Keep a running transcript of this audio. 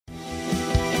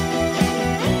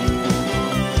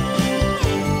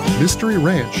Mystery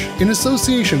Ranch, in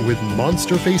association with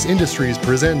MonsterFace Industries,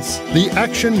 presents the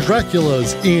Action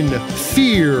Draculas in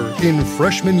Fear in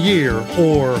Freshman Year,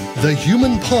 or The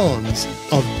Human Pawns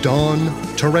of Don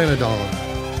Pteranodon.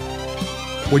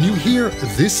 When you hear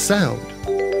this sound,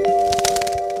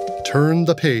 turn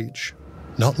the page.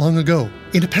 Not long ago,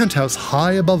 in a penthouse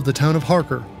high above the town of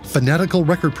Harker, fanatical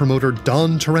record promoter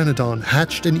Don Pteranodon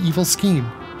hatched an evil scheme,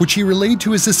 which he relayed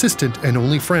to his assistant and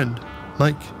only friend,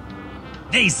 Mike.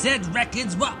 They said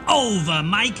records were over,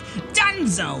 Mike.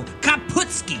 Dunzo,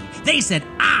 Kaputski. They said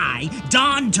I,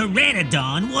 Don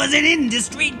Pteranodon, was an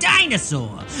industry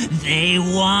dinosaur. They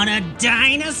want a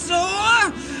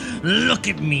dinosaur? Look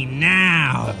at me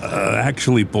now.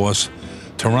 Actually, boss,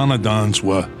 pteranodons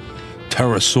were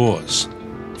pterosaurs.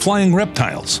 Flying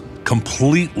reptiles,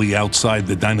 completely outside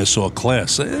the dinosaur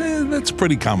class. That's a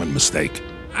pretty common mistake.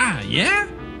 Ah, yeah?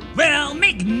 Well,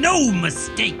 make no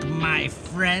mistake, my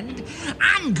friend.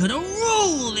 I'm gonna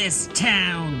rule this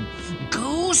town.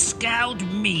 Go scout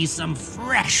me some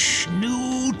fresh,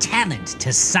 new talent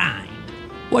to sign.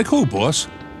 Like who, boss?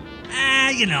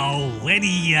 You know,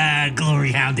 any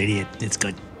glory hound idiot. It's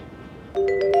good.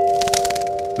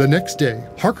 The next day,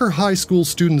 Harker High School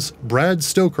students Brad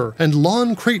Stoker and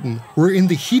Lon Creighton were in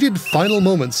the heated final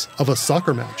moments of a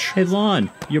soccer match. Hey Lon,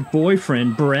 your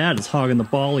boyfriend Brad is hogging the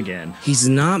ball again. He's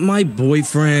not my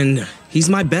boyfriend. He's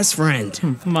my best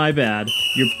friend. My bad.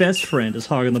 Your best friend is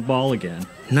hogging the ball again.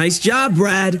 Nice job,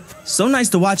 Brad. So nice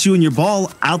to watch you and your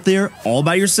ball out there all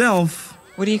by yourself.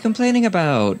 What are you complaining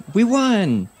about? We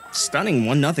won! Stunning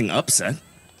 1-0 upset.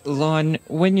 Lon,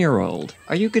 when you're old,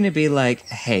 are you gonna be like,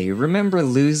 hey, remember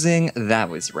losing? That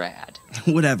was rad.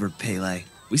 Whatever, Pele.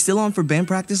 We still on for band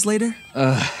practice later?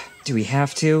 Do we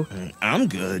have to? I'm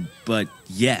good, but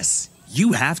yes,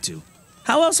 you have to.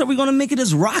 How else are we gonna make it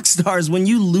as rock stars when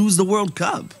you lose the World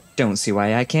Cup? Don't see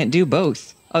why I can't do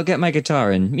both. I'll get my guitar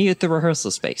and meet at the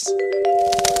rehearsal space.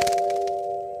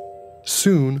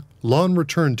 Soon, Lon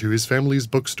returned to his family's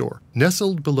bookstore,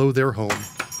 nestled below their home.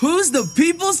 Who's the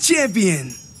people's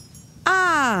champion?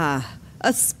 Ah,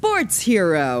 a sports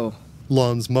hero.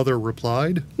 Lon's mother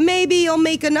replied. Maybe you'll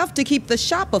make enough to keep the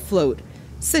shop afloat,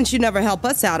 since you never help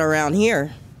us out around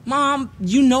here. Mom,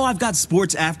 you know I've got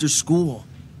sports after school.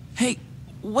 Hey,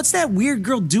 what's that weird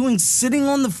girl doing sitting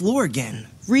on the floor again?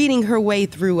 Reading her way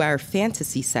through our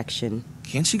fantasy section.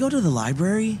 Can't she go to the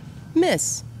library?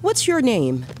 Miss, what's your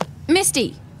name?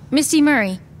 Misty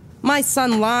Murray. My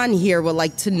son Lon here would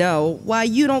like to know why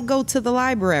you don't go to the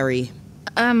library.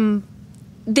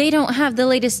 They don't have the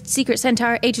latest Secret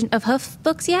Centaur Agent of Hoof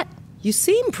books yet? You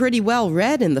seem pretty well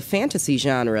read in the fantasy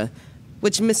genre,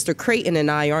 which Mr. Creighton and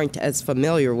I aren't as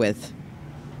familiar with.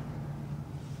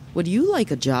 Would you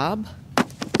like a job?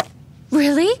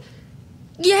 Really?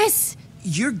 Yes!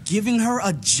 You're giving her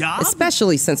a job?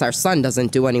 Especially since our son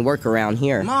doesn't do any work around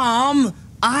here. Mom,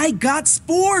 I got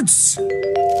sports!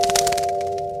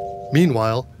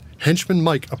 Meanwhile, henchman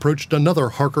Mike approached another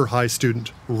Harker High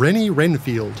student, Rennie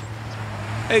Renfield.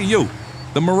 Hey, you,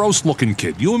 the morose-looking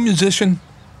kid. You a musician?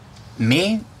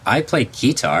 Me? I play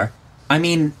guitar. I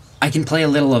mean, I can play a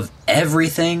little of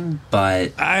everything,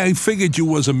 but... I figured you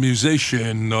was a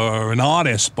musician or an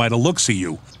artist by the looks of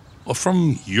you. Or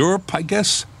from Europe, I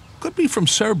guess? Could be from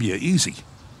Serbia, easy.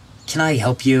 Can I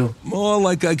help you? More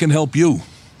like I can help you.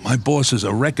 My boss is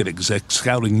a record exec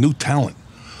scouting new talent.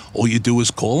 All you do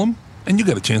is call him, and you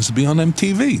got a chance to be on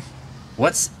MTV.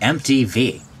 What's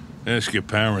MTV? Ask your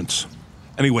parents.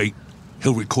 Anyway,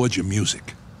 he'll record your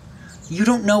music. You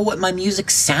don't know what my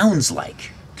music sounds like.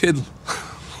 Kid,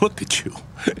 look at you.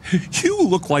 You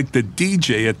look like the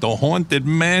DJ at the Haunted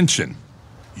Mansion.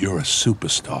 You're a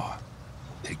superstar.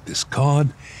 Take this card,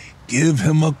 give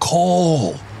him a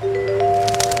call.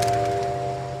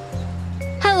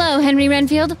 Hello, Henry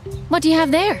Renfield. What do you have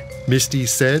there? Misty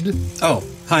said. Oh,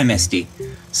 hi, Misty.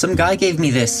 Some guy gave me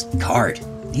this card.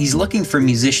 He's looking for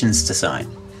musicians to sign.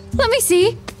 Let me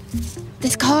see.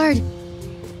 This card.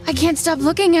 I can't stop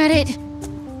looking at it.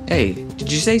 Hey,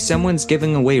 did you say someone's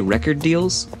giving away record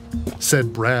deals?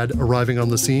 Said Brad, arriving on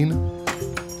the scene.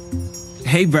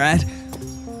 Hey, Brad.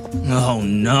 Oh,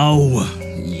 no.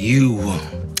 You.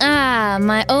 Ah,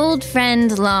 my old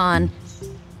friend Lon.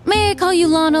 May I call you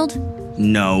Lonald?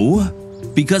 No,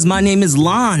 because my name is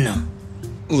Lon.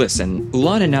 Listen,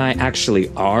 Lon and I actually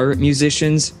are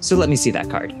musicians, so let me see that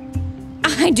card.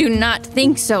 I do not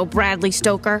think so, Bradley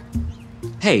Stoker.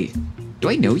 Hey, do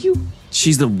I know you?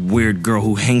 She's the weird girl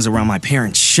who hangs around my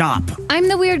parents' shop. I'm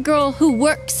the weird girl who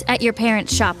works at your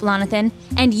parents' shop, Lonathan.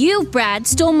 And you, Brad,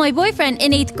 stole my boyfriend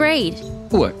in 8th grade.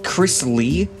 What, Chris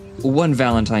Lee? One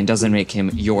Valentine doesn't make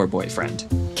him your boyfriend.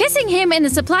 Kissing him in the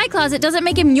supply closet doesn't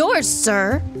make him yours,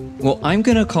 sir. Well, I'm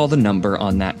gonna call the number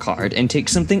on that card and take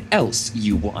something else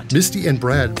you want. Misty and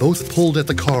Brad both pulled at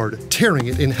the card, tearing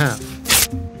it in half.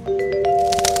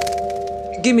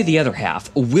 Give me the other half.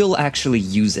 We'll actually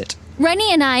use it.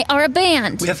 Rennie and I are a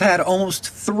band. We have had almost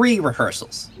 3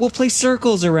 rehearsals. We'll play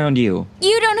circles around you.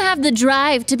 You don't have the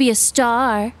drive to be a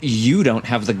star. You don't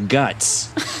have the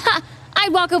guts.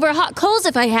 I'd walk over hot coals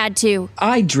if I had to.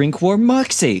 I drink warm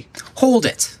moxie. Hold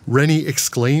it. Rennie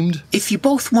exclaimed. If you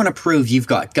both want to prove you've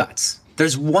got guts,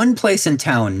 there's one place in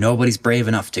town nobody's brave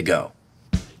enough to go.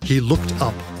 He looked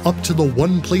up to the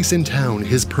one place in town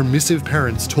his permissive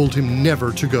parents told him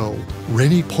never to go.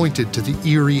 Rennie pointed to the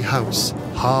eerie house,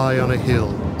 high on a hill,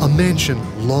 a mansion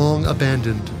long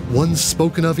abandoned, one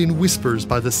spoken of in whispers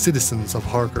by the citizens of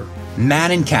Harker.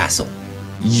 Mannon Castle.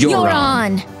 You're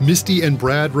on. Misty and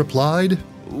Brad replied,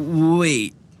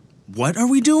 Wait, what are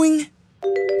we doing?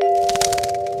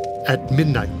 At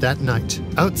midnight that night,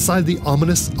 outside the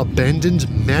ominous, abandoned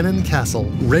Mannon Castle,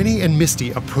 Rennie and Misty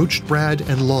approached Brad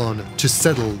and Lon to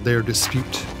settle their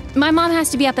dispute. My mom has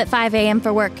to be up at 5 a.m.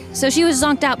 for work, so she was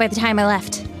zonked out by the time I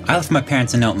left. I left my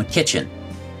parents a note in the kitchen.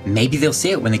 Maybe they'll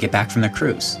see it when they get back from their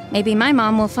cruise. Maybe my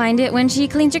mom will find it when she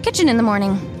cleans her kitchen in the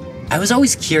morning. I was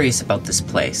always curious about this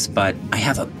place, but I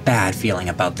have a bad feeling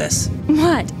about this.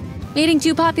 What? Meeting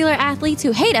 2 popular athletes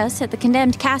who hate us at the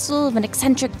condemned castle of an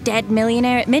eccentric dead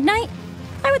millionaire at midnight?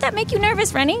 Why would that make you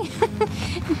nervous, Rennie?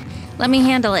 Let me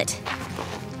handle it.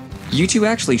 You two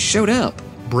actually showed up.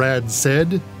 Brad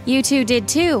said. You two did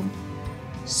too.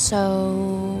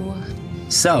 So,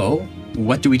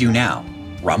 what do we do now?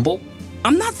 Rumble?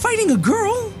 I'm not fighting a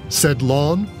girl, said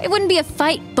Lon. It wouldn't be a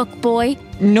fight, book boy.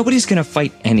 Nobody's gonna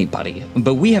fight anybody,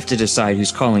 but we have to decide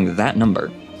who's calling that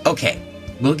number. Okay,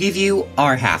 we'll give you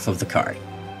our half of the card.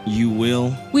 You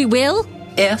will? We will?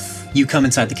 If you come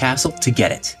inside the castle to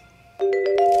get it.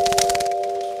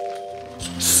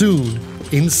 Soon,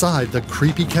 inside the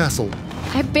creepy castle,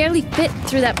 I barely fit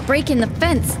through that break in the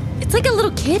fence. It's like a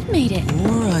little kid made it.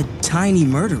 Or a tiny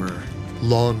murderer.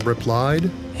 Lon replied.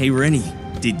 Hey, Rennie,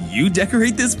 did you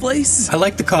decorate this place? I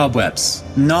like the cobwebs,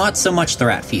 not so much the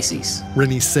rat feces.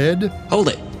 Rennie said. Hold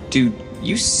it. Do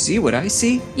you see what I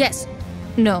see? Yes.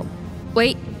 No.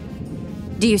 Wait.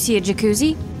 Do you see a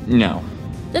jacuzzi? No.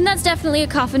 Then that's definitely a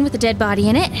coffin with a dead body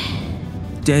in it.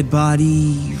 Dead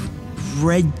body,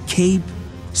 red cape,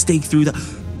 stake through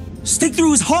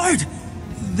his heart!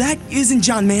 That isn't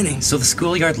John Manning. So the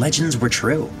schoolyard legends were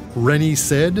true. Rennie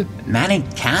said. Manning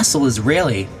Castle is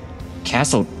really...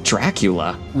 Castle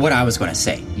Dracula. What I was going to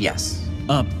say, yes.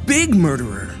 A big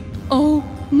murderer. Oh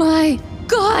my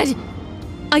god!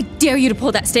 I dare you to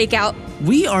pull that stake out.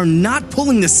 We are not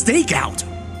pulling the stake out.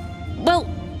 Well,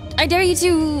 I dare you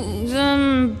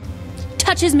to,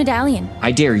 touch his medallion.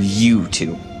 I dare you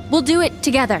to. We'll do it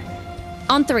together.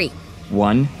 On 3.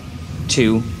 1,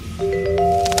 2,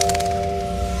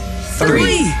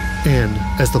 3. And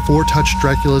as the 4 touched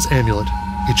Dracula's amulet,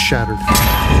 it shattered,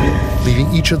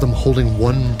 leaving each of them holding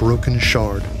one broken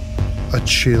shard. A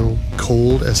chill,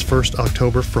 cold as first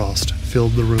October frost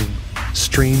filled the room.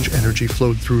 Strange energy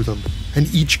flowed through them, and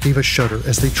each gave a shudder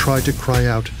as they tried to cry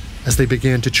out as they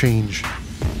began to change,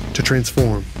 to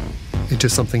transform into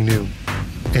something new.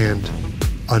 And,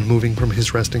 unmoving from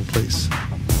his resting place,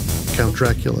 Count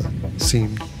Dracula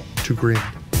seemed to grin.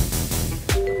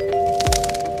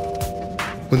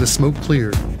 When the smoke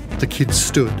cleared, the kids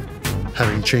stood,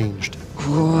 having changed.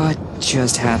 What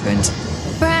just happened?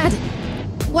 Brad,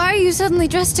 why are you suddenly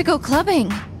dressed to go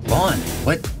clubbing? Lon,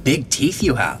 what big teeth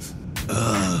you have.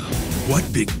 What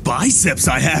big biceps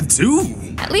I have too.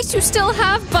 At least you still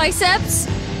have biceps.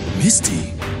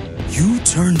 Misty, you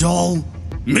turned all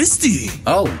misty.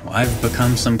 Oh, I've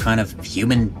become some kind of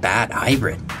human bat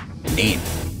hybrid. Neat.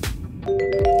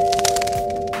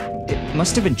 It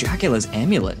must have been Dracula's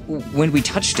amulet. When we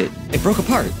touched it, it broke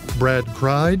apart. Brad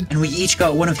cried. And we each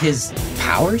got one of his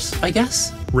powers, I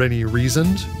guess? Rennie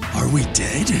reasoned. Are we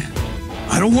dead?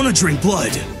 I don't want to drink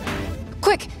blood.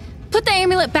 Quick, put the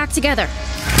amulet back together.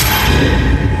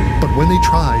 But when they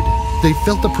tried, they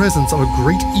felt the presence of a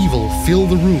great evil fill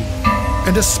the room,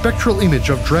 and a spectral image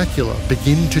of Dracula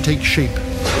begin to take shape.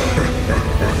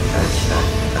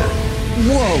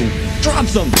 Whoa! Drop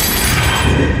them!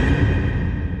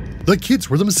 The kids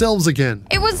were themselves again.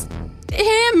 It was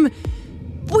him.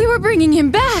 We were bringing him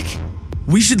back.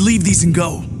 We should leave these and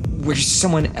go. Where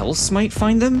someone else might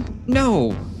find them?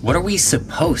 No. What are we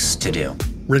supposed to do?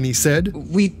 Rennie said.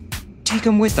 We take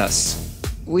them with us.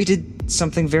 We did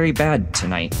something very bad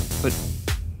tonight, but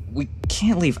we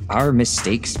can't leave our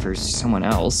mistakes for someone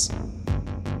else.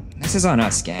 This is on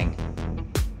us, gang.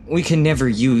 We can never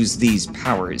use these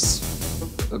powers.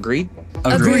 Agreed?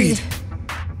 Agreed.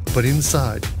 But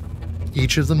inside,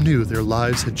 each of them knew their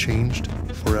lives had changed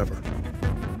forever.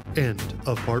 End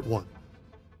of part 1.